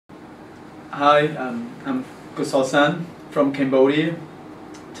Hi, I'm Kusalsan from Cambodia.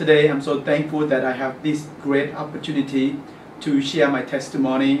 Today I'm so thankful that I have this great opportunity to share my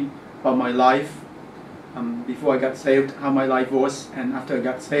testimony about my life, before I got saved, how my life was, and after I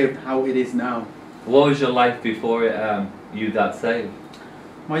got saved, how it is now. What was your life before you got saved?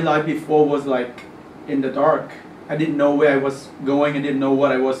 My life before was like in the dark. I didn't know where I was going, I didn't know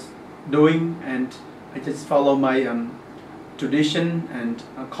what I was doing, and I just followed my tradition and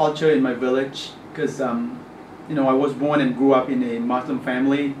culture in my village because I was born and grew up in a Muslim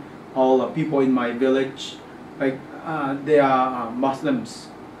family. All people in my village, they are Muslims,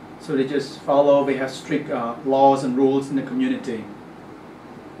 so they just follow. They have strict laws and rules in the community.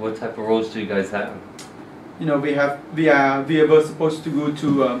 What type of rules do you guys have? We were supposed to go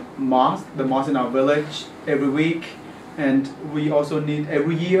to the mosque in our village every week, and we also need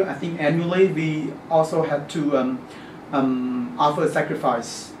every year. I think annually we also had to offer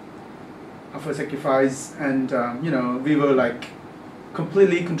sacrifice, and we were like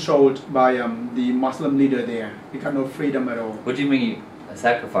completely controlled by the Muslim leader there. We got no freedom at all. What do you mean a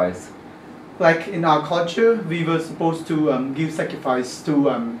sacrifice? Like in our culture, we were supposed to give sacrifice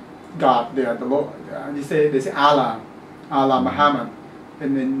to God, the Lord. They say Allah, Muhammad,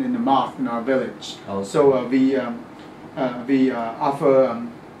 in the mosque in our village. Oh. So we offer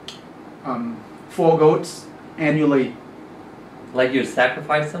 4 goats annually. Like you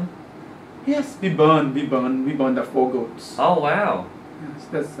sacrifice them? Yes, we burn the 4 goats. Oh wow!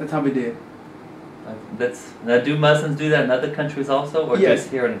 Yes, that's how we did. Now, do Muslims do that in other countries also, or Yes.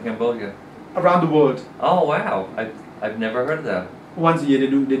 just here in Cambodia? Around the world, Oh wow! I've never heard of that. once a year they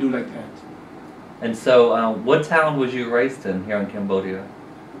do like that. And so, what town was you raised in here in Cambodia?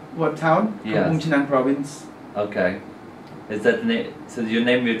 What town? Yes. Kampong Chinang province. Okay. Is that the name? So your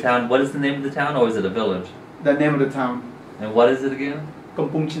name of your town? What is the name of the town, or is it a village? The name of the town. And what is it again?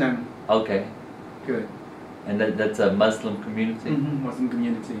 Kampong Chinang. Okay. Good. And that's a Muslim community. Muslim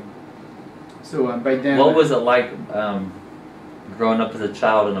community. So by then. What was it like growing up as a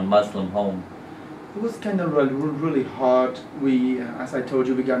child in a Muslim home? It was kind of really hard. We, as I told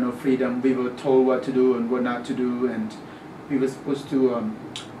you, we got no freedom. We were told what to do and what not to do, and we were supposed to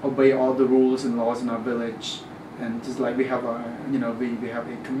obey all the rules and laws in our village. And just like we have we have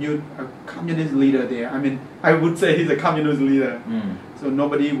a communist leader there. I mean, I would say he's a communist leader. So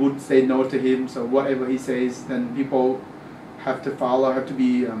nobody would say no to him. So whatever he says, then people have to follow, have to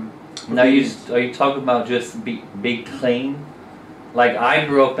be. Now, are you talking about just be clean? Like I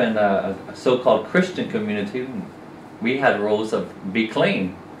grew up in a so-called Christian community. We had rules of be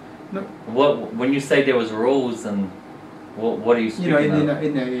clean. No. When you say there was rules, and what are you speaking of?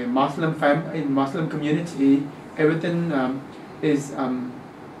 In a Muslim community, everything is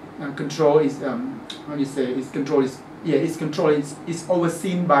control is how you say is control is it's control is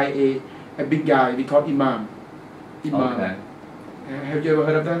overseen by a big guy we call imam. Okay. Have you ever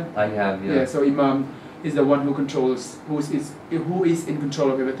heard of that? I have, yeah. Yeah, so imam is the one who controls, who is in control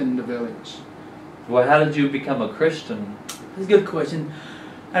of everything in the village. Well, how did you become a Christian? That's a good question.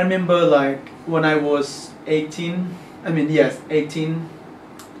 I remember like when I was 18. I mean, yes, 18.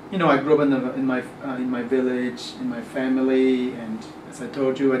 I grew up in my village, in my family, and as I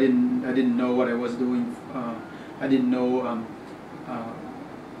told you, I didn't know what I was doing. I didn't know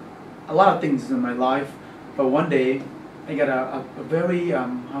a lot of things in my life, but one day I got a very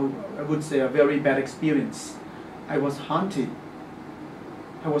how I would say a very bad experience. I was haunted.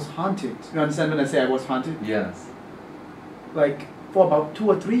 You understand when I say I was haunted? Yes. Like for about 2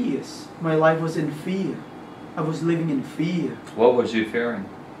 or 3 years, my life was in fear. I was living in fear. What was you fearing?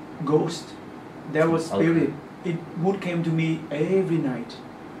 Ghost. There was spirit. Okay. It would came to me every night.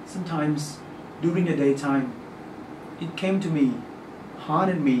 Sometimes during the daytime. It came to me,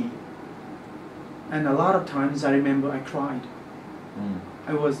 haunted me. And a lot of times I remember I cried.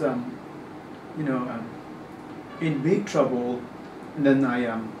 I was in big trouble, and then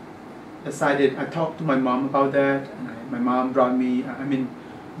I decided. I talked to my mom about that, and my mom brought me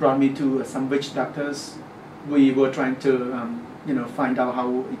to some witch doctors. We were trying to find out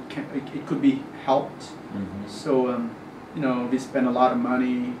how it could be helped. So we spent a lot of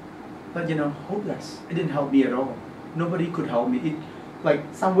money, but hopeless. It didn't help me at all. Nobody could help me. Like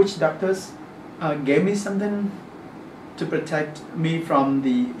some witch doctors gave me something to protect me from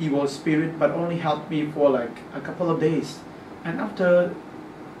the evil spirit, but only helped me for like a couple of days. And after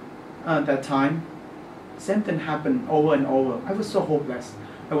that time, same thing happened over and over. I was so hopeless.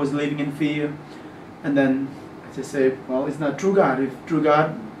 I was living in fear. And then I just say, well, it's not true God. If true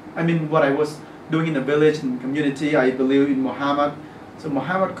God, I mean, what I was doing in the village and community, I believe in Muhammad. So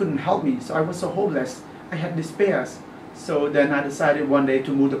Muhammad couldn't help me. So I was so hopeless. I had despair. So then I decided one day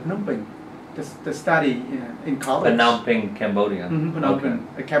to move to Phnom Penh. to study in college. Phnom Penh, Cambodia. Phnom Okay. Penh,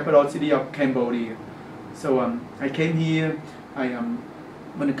 the capital city of Cambodia. So I came here. I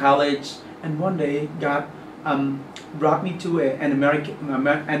went to college, and one day God brought me to an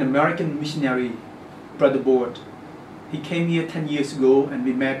American missionary, Brother Board. He came here 10 years ago, and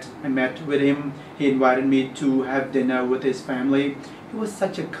I met with him. He invited me to have dinner with his family. He was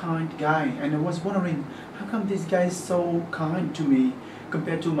such a kind guy, and I was wondering, how come this guy is so kind to me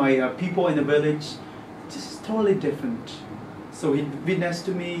compared to my people in the village? Just totally different. So he witnessed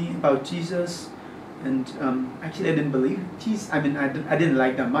to me about Jesus, and actually I didn't believe Jesus. I mean, I didn't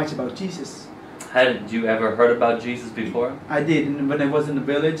like that much about Jesus. Had you ever heard about Jesus before? I did, and when I was in the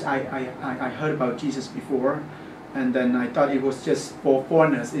village, I heard about Jesus before, and then I thought it was just for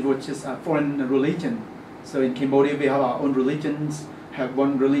foreigners. It was just a foreign religion. So in Cambodia we have our own religions. Have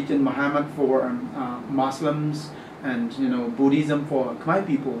one religion, Muhammad, for Muslims, and Buddhism for Khmer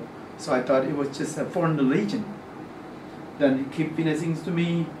people. So I thought it was just a foreign religion. Then he kept witnessing to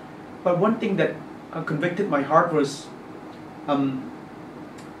me. But one thing that convicted my heart was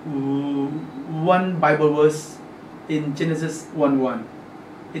one Bible verse in Genesis 1:1.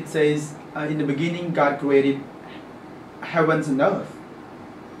 It says, in the beginning God created heavens and earth.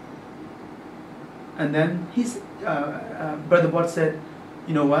 And then Brother Watt said,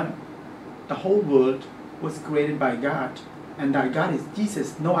 you know what? The whole world was created by God, and that God is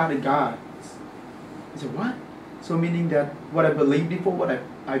Jesus, no other God. I said, what? So meaning that what I believed before, what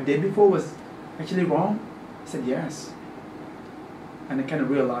I did before was actually wrong? I said, yes. And I kind of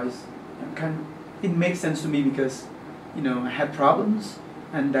realized, it makes sense to me because, I had problems,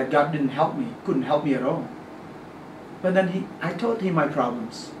 and that God didn't help me, couldn't help me at all. But then I told him my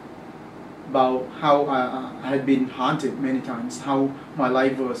problems, about how I had been haunted many times, how my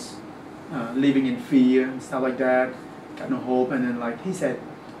life was living in fear and stuff like that, got no hope. And then he said,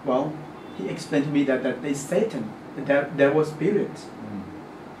 well, he explained to me that there's Satan, that there was spirits.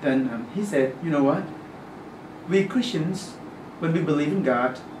 Then he said, you know what, we Christians, when we believe in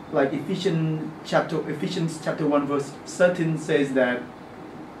God, like Ephesians chapter 1 verse 13 says that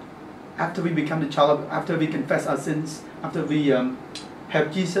after we become the child of, after we confess our sins, after we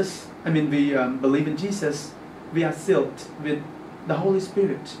have Jesus, we believe in Jesus, we are sealed with the Holy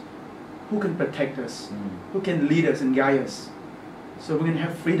Spirit, who can protect us, who can lead us and guide us. So we can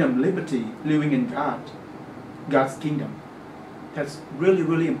have freedom, liberty, living in God's kingdom. That's really,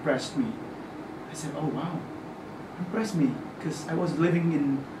 really impressed me. I said, oh wow, impressed me, because I was living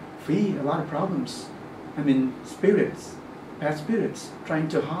in fear, a lot of problems. Spirits, bad spirits, trying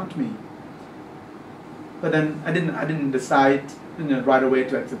to haunt me. But then I didn't decide right away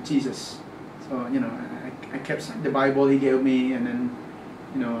to accept Jesus. So I kept the Bible he gave me, and then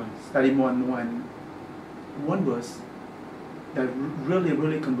study more and more. And one verse that really,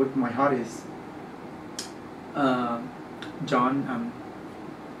 really convicted my heart is John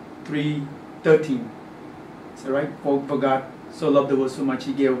 3:13. So right, for God so loved the world so much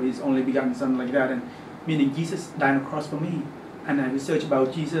he gave his only begotten Son, like that, and meaning Jesus died on the cross for me. And I researched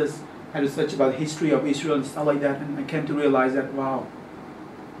about Jesus. I researched about the history of Israel and stuff like that, and I came to realize that wow,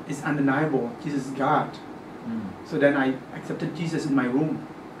 it's undeniable, Jesus is God. So then I accepted Jesus in my room.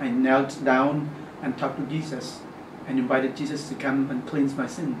 I knelt down and talked to Jesus and invited Jesus to come and cleanse my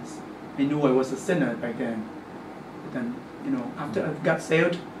sins. I knew I was a sinner back then. But then, after I got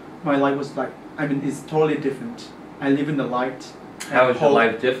saved, my life was it's totally different. I live in the light. How is your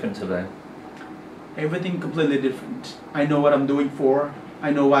life different today? Everything completely different. I know what I'm doing for. I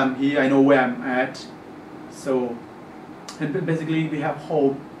know why I'm here. I know where I'm at. So, and basically we have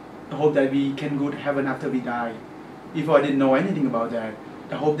hope. The hope that we can go to heaven after we die. Before I didn't know anything about that.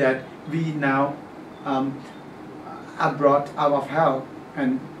 The hope that we now are brought out of hell,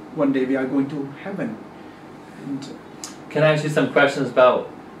 and one day we are going to heaven. And can I ask you some questions about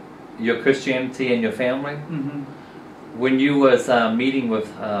your Christianity and your family? When you was meeting with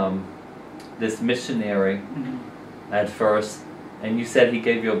this missionary at first, and you said he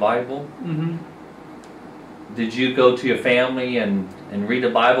gave you a Bible, did you go to your family and read the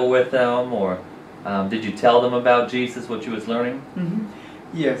Bible with them, or did you tell them about Jesus, what you was learning?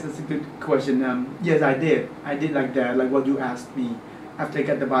 Yes, that's a good question. Yes, I did. I did like that, like what you asked me. After I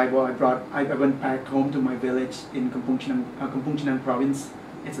got the Bible, I went back home to my village in Cambodian province.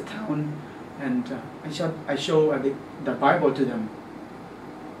 It's a town, and I showed the Bible to them.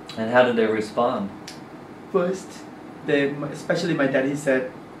 And how did they respond? First, especially my dad, he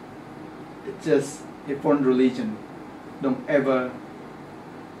said, it's just a foreign religion. Don't ever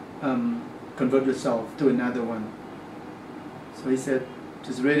convert yourself to another one. So he said,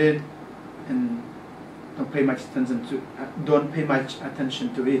 just read it and don't pay much attention to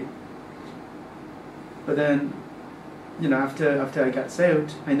it. But then, after I got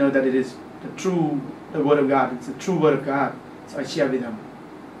saved, I know that it is the Word of God. It's the true Word of God. So I share with them.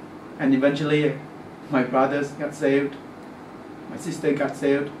 And eventually, my brothers got saved. My sister got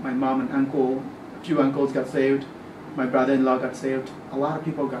saved. My mom and uncle, a few uncles got saved. My brother-in-law got saved. A lot of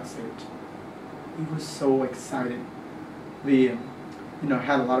people got saved. We were so excited. We,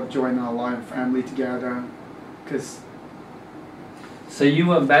 had a lot of joy in our life, family together, because. So you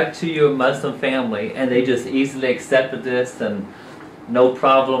went back to your Muslim family, and they just easily accepted this and no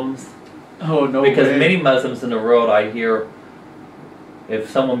problems? Oh, no Because way. many Muslims in the world, I hear, if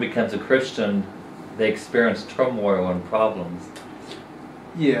someone becomes a Christian, they experience turmoil and problems.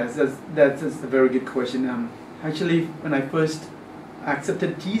 Yes, that's a very good question. Actually, when I first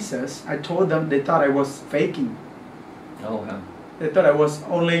accepted Jesus, I told them they thought I was faking. Oh, wow. They thought I was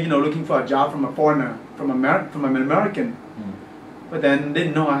only, looking for a job from a foreigner, from an American. But then they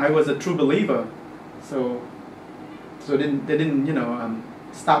didn't know I was a true believer. So they didn't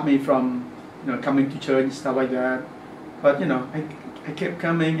stop me from, coming to church, stuff like that. But, I kept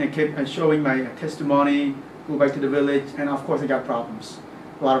coming, I kept showing my testimony, go back to the village, and of course I got problems,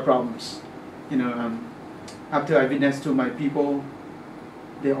 a lot of problems. After I witnessed to my people,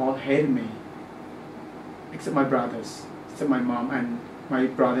 they all hated me, except my brothers, except my mom and my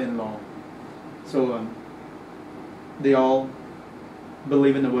brother-in-law. So they all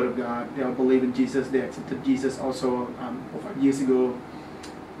believe in the Word of God. They all believe in Jesus. They accepted Jesus also 5 years ago.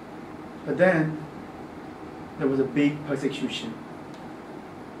 But then there was a big persecution,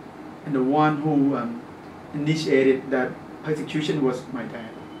 and the one who initiated that persecution was my dad.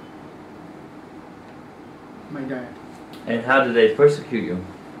 My dad. And how did they persecute you?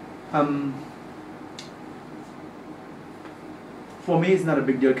 For me, it's not a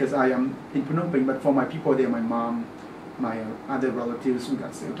big deal because I am in Phnom Penh, but for my people there, my mom, my other relatives who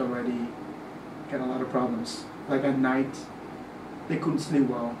got saved already, had a lot of problems. Like at night, they couldn't sleep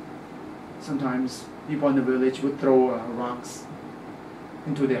well. Sometimes people in the village would throw rocks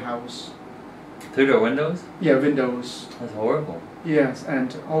into their house. Through their windows? Yeah, windows. That's horrible. Yes,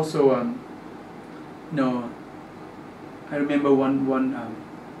 and also, I remember one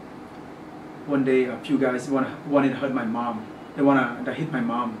day a few guys wanted to hurt my mom. They hit my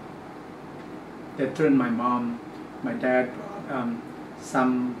mom. They threatened my mom. My dad brought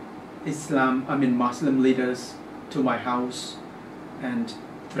some Muslim leaders to my house and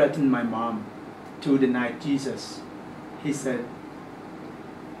threatened my mom to deny Jesus. He said,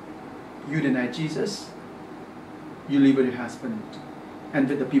 "You deny Jesus, you live with your husband and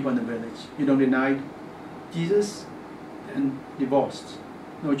with the people in the village. You don't deny Jesus, and divorced.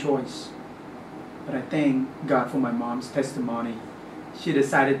 No choice." But I thank God for my mom's testimony. She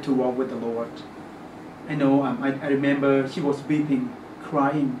decided to walk with the Lord. I know, I remember she was weeping,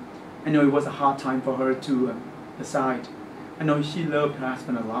 crying. I know it was a hard time for her to decide. I know she loved her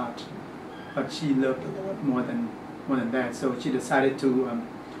husband a lot, but she loved the Lord more than that. So she decided to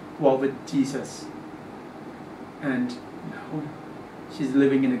walk with Jesus. And now she's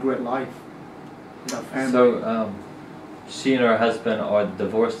living in a great life with her family. So she and her husband are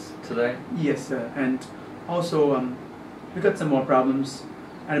divorced today? Yes, sir. And also we got some more problems.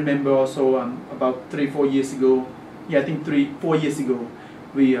 I remember also about 3-4 years ago. Yeah, I think 3-4 years ago,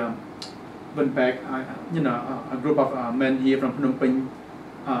 we went back. A group of men here from Phnom Penh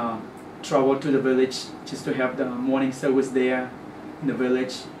traveled to the village just to have the morning service there in the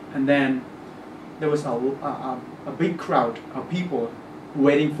village. And then there was a big crowd of people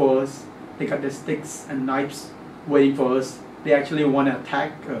waiting for us. They got their sticks and knives waiting for us. They actually want to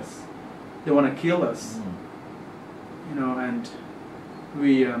attack us. They want to kill us. And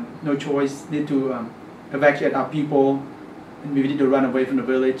we no choice, need to evacuate our people, and we need to run away from the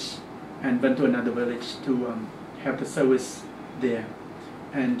village and went to another village to have the service there.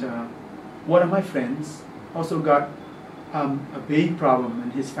 And one of my friends also got a big problem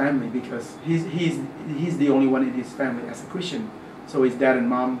in his family because he's the only one in his family as a Christian. So his dad and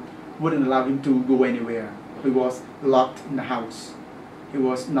mom wouldn't allow him to go anywhere. He was locked in the house. He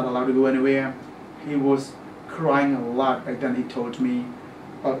was not allowed to go anywhere. He was crying a lot back then. He told me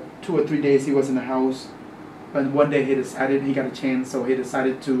about 2 or 3 days he was in the house. But one day he decided he got a chance, so he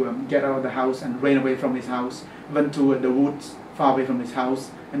decided to get out of the house and ran away from his house. Went to the woods far away from his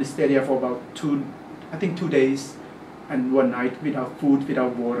house and stayed there for about 2 days. And one night without food,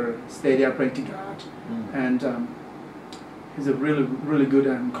 without water, stayed there praying to God. And it's a really, really good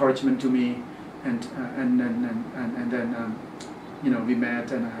encouragement to me. And then we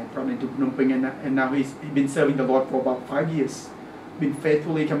met, and I brought him to Phnom Penh, and now he's been serving the Lord for about 5 years. Been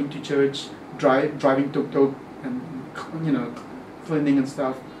faithfully coming to church, driving tuk-tuk, and cleaning and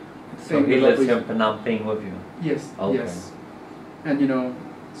stuff So he lives here in Phnom Penh with you? Yes, okay. yes. And you know,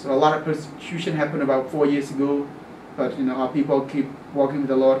 so a lot of persecution happened about 4 years ago, but you know, our people keep walking with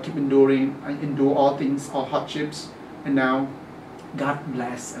the Lord, keep endure all things, all hardships, and now God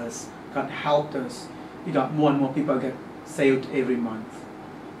bless us, God helped us. We got more and more people get saved every month.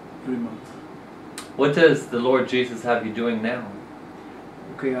 Every month. What does the Lord Jesus have you doing now?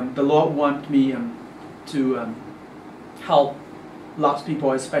 Okay, the Lord wants me to help lots of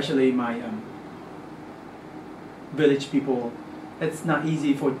people, especially my village people. It's not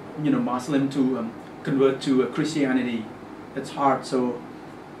easy for Muslim to convert to Christianity. It's hard. So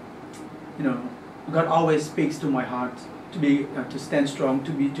God always speaks to my heart to be to stand strong,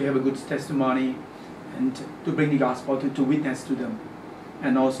 to have a good testimony, and to bring the gospel to witness to them,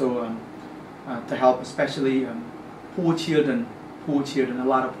 and also to help especially poor children. A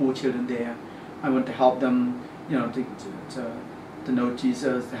lot of poor children there. I want to help them, to know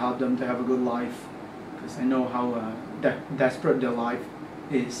Jesus, to help them to have a good life, because I know how desperate their life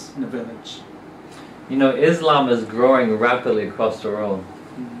is in the village. You know, Islam is growing rapidly across the world.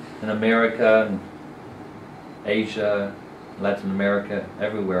 In America, and Asia, Latin America,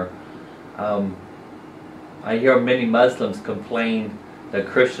 everywhere. I hear many Muslims complain that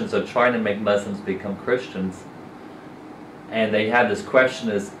Christians are trying to make Muslims become Christians. And they have this question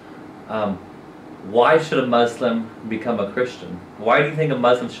is, why should a Muslim become a Christian? Why do you think a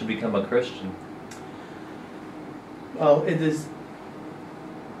Muslim should become a Christian? Well, it is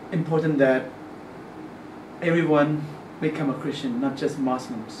important that everyone become a Christian, not just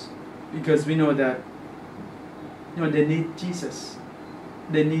Muslims, because we know that they need Jesus.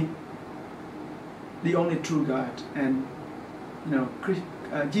 They need the only true God, and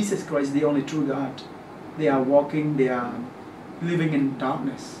Jesus Christ is the only true God. They are walking, they are living in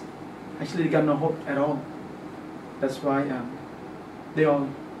darkness. Actually, they got no hope at all. That's why they all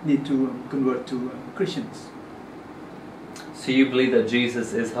need to convert to Christians. So you believe that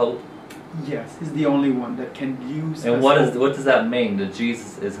Jesus is hope? Yes, He's the only one that can use. And what does that mean? That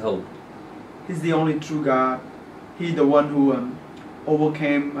Jesus is hope? He's the only true God. He's the one who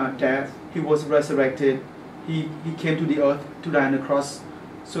overcame death. He was resurrected. He came to the earth to die on the cross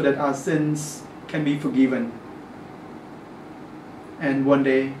so that our sins can be forgiven. And one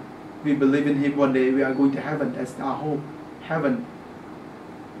day, we believe in Him. One day we are going to heaven. That's our hope. Heaven.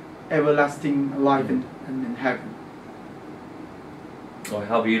 Everlasting life in heaven. Oh,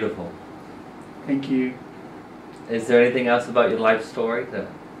 how beautiful. Thank you. Is there anything else about your life story that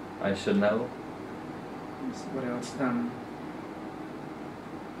I should know? What else?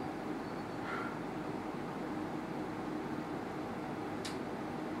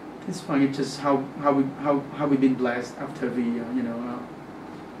 It's funny, just how we've been blessed after we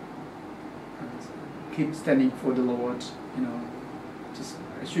keep standing for the Lord. Just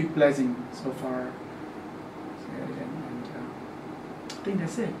a sweet blessing so far. And I think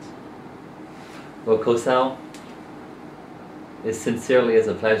that's it. Well, Kosal, it sincerely is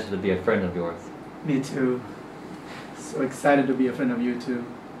a pleasure to be a friend of yours. Me too. So excited to be a friend of you too.